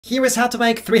Here is how to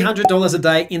make $300 a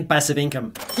day in passive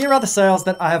income. Here are the sales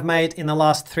that I have made in the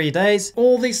last 3 days.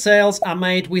 All these sales are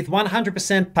made with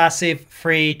 100% passive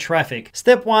free traffic.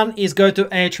 Step 1 is go to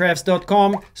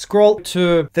ahrefs.com, scroll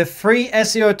to the free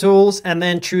SEO tools and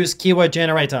then choose keyword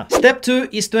generator. Step 2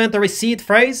 is to enter a seed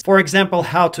phrase, for example,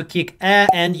 how to kick air,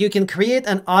 and you can create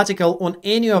an article on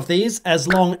any of these as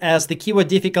long as the keyword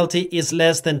difficulty is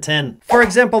less than 10. For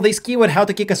example, this keyword, how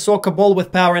to kick a soccer ball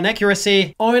with power and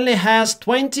accuracy, only has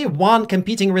 21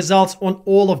 competing results on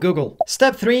all of Google.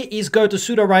 Step 3 is go to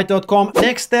sudowrite.com.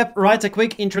 Next step, write a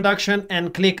quick introduction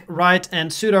and click write, and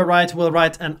Sudowrite will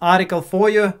write an article for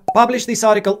you. Publish this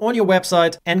article on your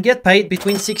website and get paid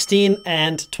between $16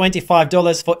 and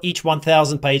 $25 for each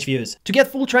 1,000 page views. To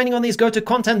get full training on this, go to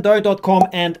contentdough.com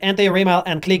and enter your email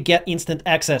and click get instant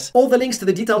access. All the links to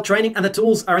the detailed training and the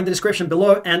tools are in the description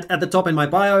below and at the top in my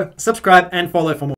bio. Subscribe and follow for more.